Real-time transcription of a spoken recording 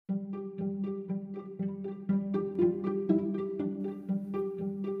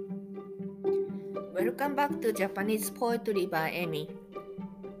Welcome back to Japanese Poetry by Emi.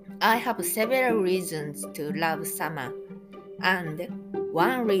 I have several reasons to love summer, and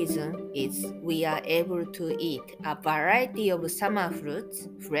one reason is we are able to eat a variety of summer fruits,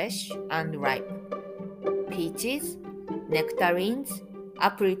 fresh and ripe. Peaches, nectarines,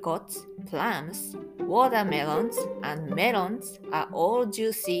 apricots, plums, watermelons, and melons are all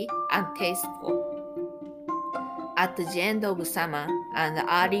juicy and tasteful. At the end of summer and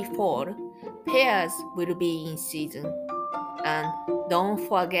early fall, pears will be in season. And don't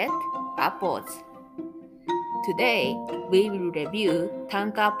forget apples. Today, we will review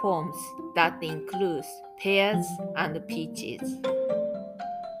tanka poems that include pears and peaches.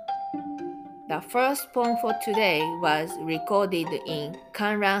 The first poem for today was recorded in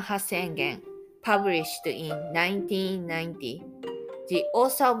Kanran Hasengen, published in 1990. The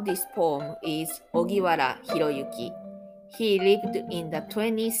author of this poem is Ogiwara Hiroyuki. He lived in the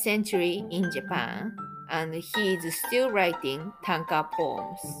 20th century in Japan, and he is still writing tanka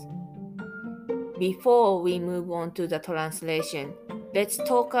poems. Before we move on to the translation, let's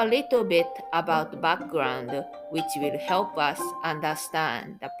talk a little bit about the background, which will help us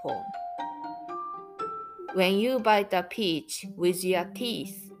understand the poem. When you bite a peach with your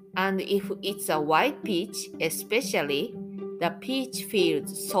teeth, and if it's a white peach especially, the peach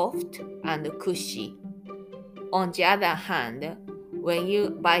feels soft and cushy. On the other hand, when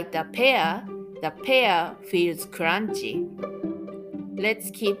you bite a pear, the pear feels crunchy.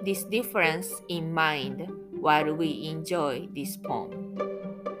 Let's keep this difference in mind while we enjoy this poem.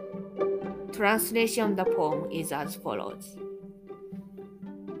 Translation of the poem is as follows.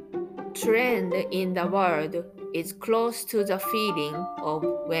 Trend in the world is close to the feeling of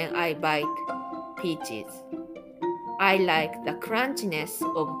when I bite peaches. I like the crunchiness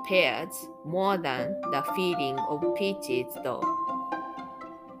of pears more than the feeling of peaches though.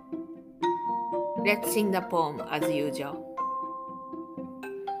 Let's sing the poem as usual.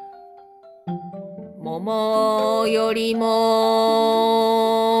 桃よりも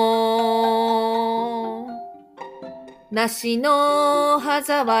梨の歯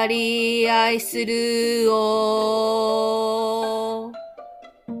触り愛するを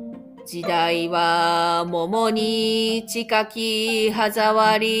時代は桃に近き歯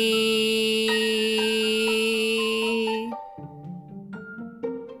触り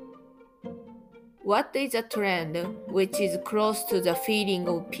What is a trend which is close to the feeling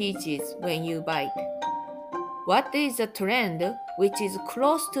of peaches when you bite? What is a trend which is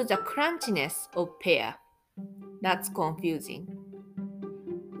close to the crunchiness of pear? That's confusing.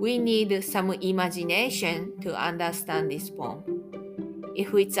 We need some imagination to understand this poem.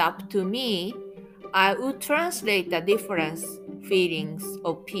 If it's up to me, I would translate the different feelings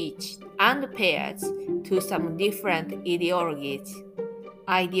of peach and pears to some different ideologies.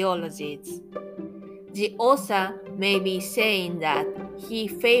 The author may be saying that he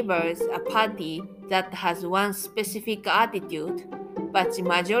favors a party that has one specific attitude, but the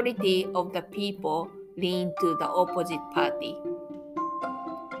majority of the people lean to the opposite party.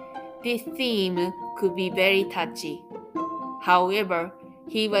 This theme could be very touchy. However,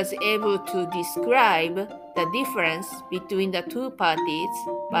 he was able to describe the difference between the two parties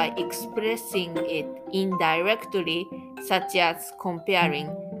by expressing it indirectly, such as comparing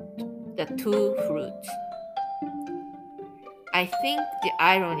the two fruits. I think the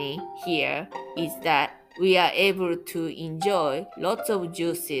irony here is that we are able to enjoy lots of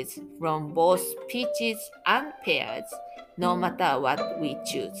juices from both peaches and pears, no matter what we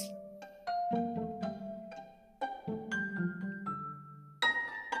choose.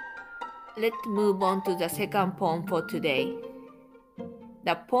 Let's move on to the second poem for today.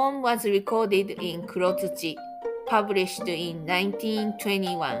 The poem was recorded in Kurotsuchi, published in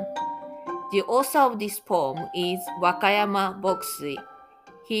 1921. The author of this poem is Wakayama Bokusui.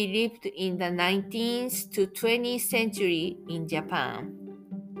 He lived in the 19th to 20th century in Japan.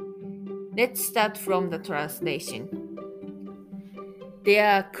 Let's start from the translation. There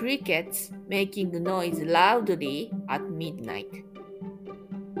are crickets making noise loudly at midnight.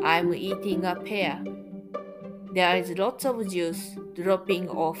 I'm eating a pear. There is lots of juice dropping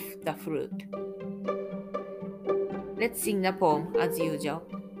off the fruit. Let's sing the poem as usual.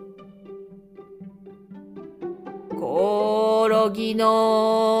 コオロギの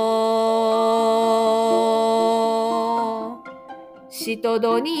しと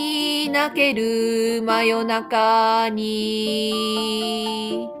どに泣ける真夜中に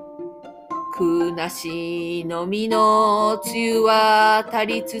くなしの実のつゆは足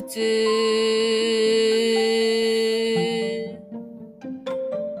りつつ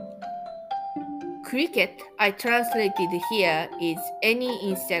Cricket, I translated here, is any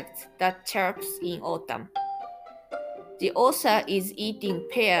insect that chirps in autumn. The author is eating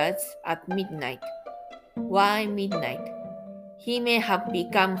pears at midnight. Why midnight? He may have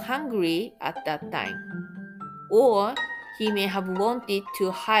become hungry at that time. Or he may have wanted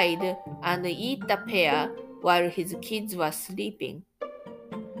to hide and eat the pear while his kids were sleeping.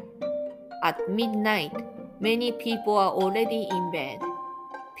 At midnight, many people are already in bed.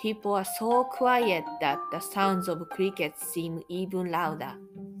 People are so quiet that the sounds of crickets seem even louder.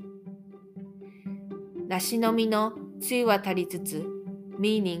 梨の実のつゆは足りつつ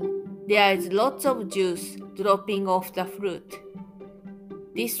meaning there is lots of juice dropping off the fruit.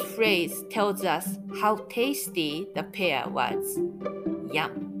 This phrase tells us how tasty the pear was.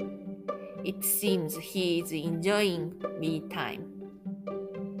 Yum. It seems he is enjoying me time.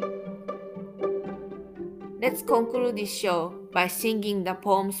 Let's conclude this show by singing the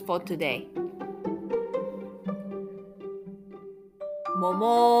poems for today.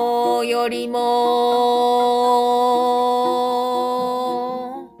 桃よりも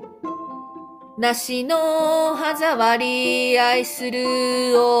梨の歯触り愛す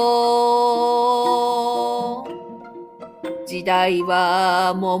るを時代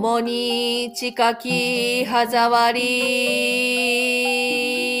は桃に近き歯触り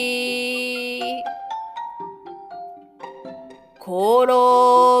コオ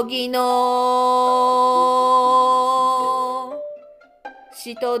ロギの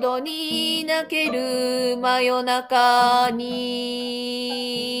しとどに泣ける真夜中に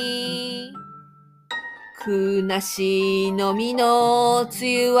くなしの実のつ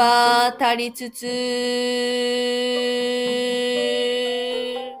ゆは足りつつ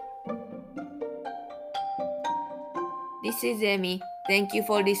This is Emi. Thank you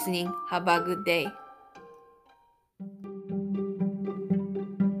for listening. Have a good day.